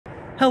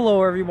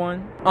Hello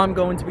everyone, I'm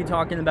going to be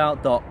talking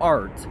about the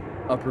art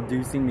of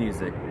producing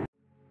music.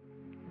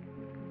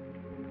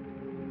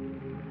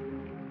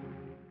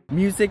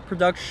 Music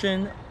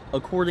production,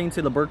 according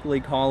to the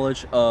Berklee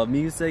College of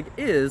Music,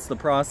 is the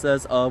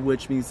process of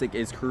which music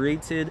is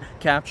created,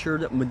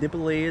 captured,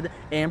 manipulated,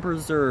 and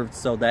preserved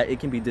so that it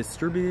can be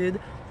distributed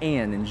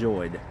and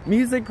enjoyed.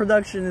 Music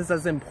production is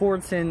as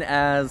important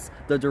as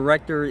the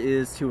director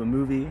is to a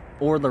movie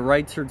or the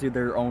writer to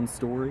their own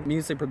story.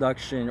 Music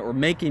production or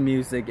making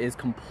music is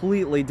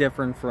completely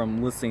different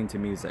from listening to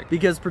music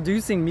because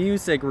producing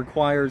music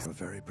requires a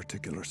very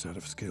particular set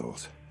of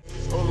skills.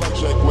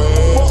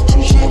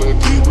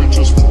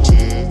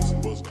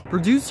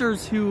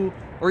 Producers who,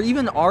 or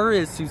even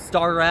artists who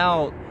start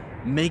out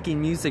making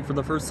music for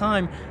the first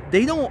time,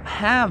 they don't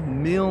have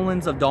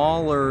millions of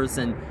dollars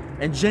and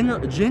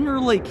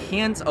generally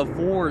can't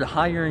afford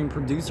hiring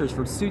producers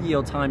for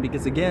studio time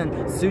because,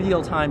 again,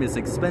 studio time is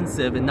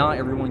expensive and not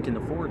everyone can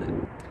afford it.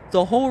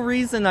 The whole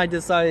reason I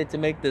decided to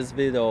make this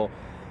video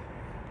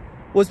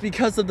was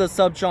because of the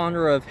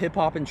subgenre of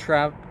hip-hop and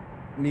trap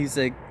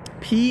music,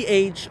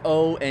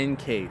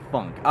 P-H-O-N-K,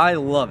 funk. I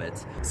love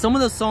it. Some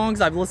of the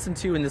songs I've listened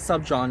to in the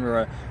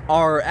subgenre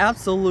are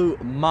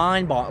absolute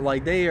mind-boggling.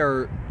 Like, they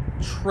are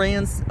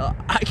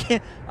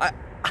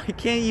I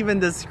can't even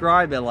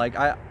describe it. Like,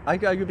 I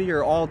could be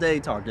here all day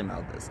talking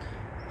about this.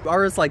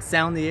 Artists like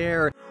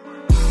Soudiere,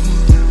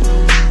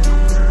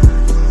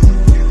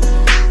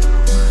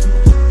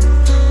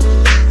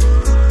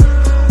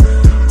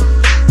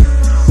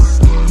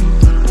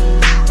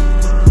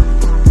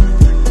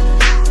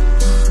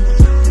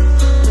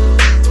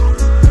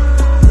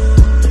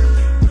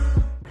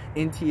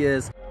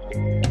 Inteus,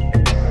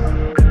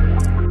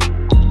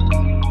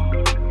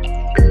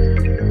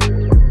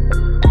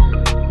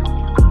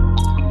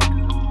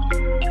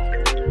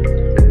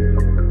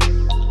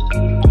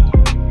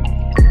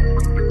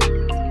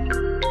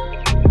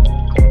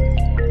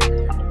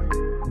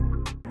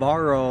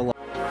 varo.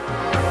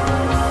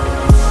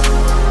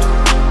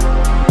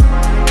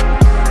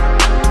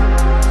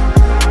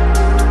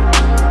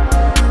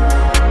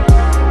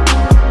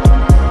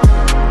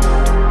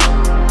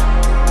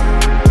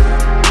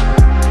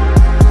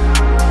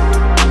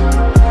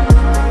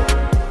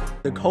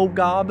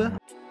 Dakkagob.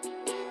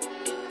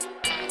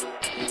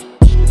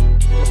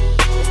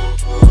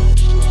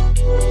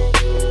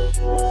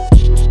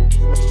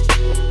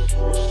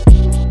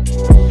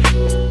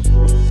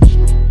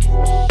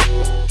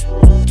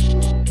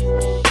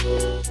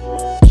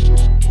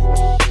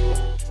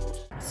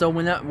 So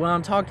when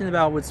I'm talking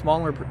about with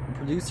smaller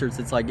producers,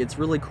 it's like, it's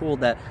really cool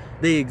that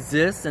they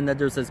exist and that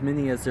there's as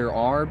many as there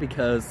are,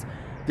 because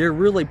they're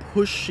really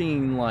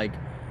pushing like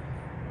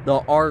the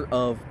art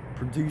of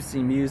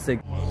producing music.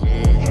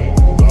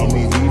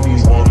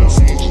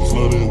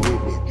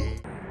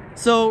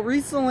 So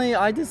recently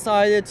I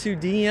decided to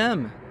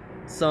DM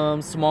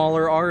some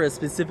smaller artists,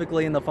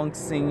 specifically in the funk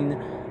scene,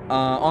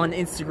 on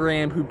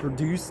Instagram, who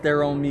produce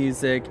their own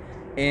music,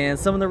 and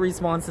some of the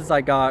responses I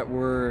got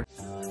were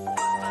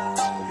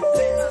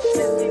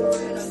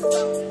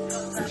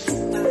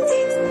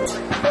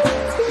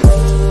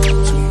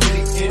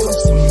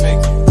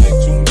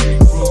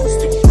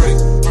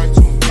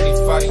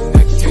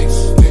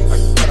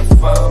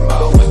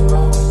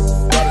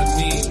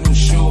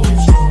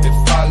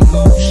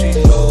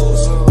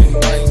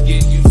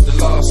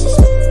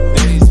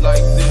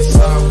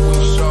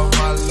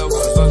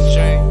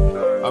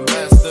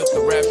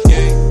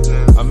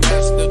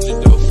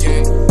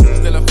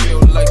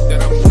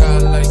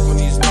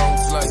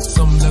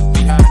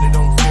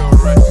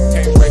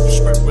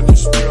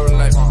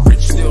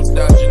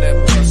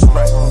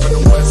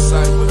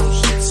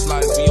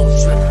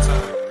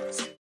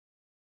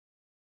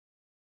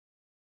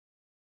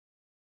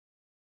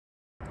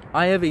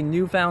I have a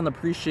newfound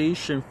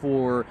appreciation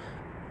for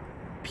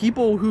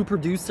people who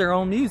produce their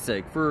own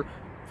music, for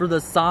the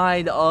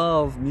side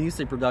of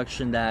music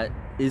production that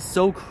is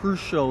so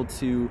crucial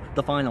to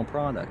the final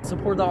product.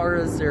 Support the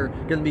artists, they're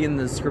going to be in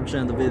the description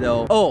of the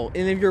video. Oh,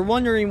 and if you're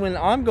wondering when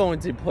I'm going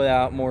to put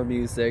out more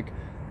music,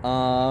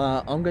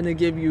 I'm going to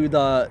give you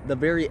the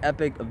very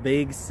epic,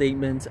 vague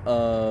statement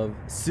of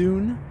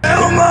soon.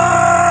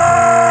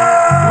 Elmer!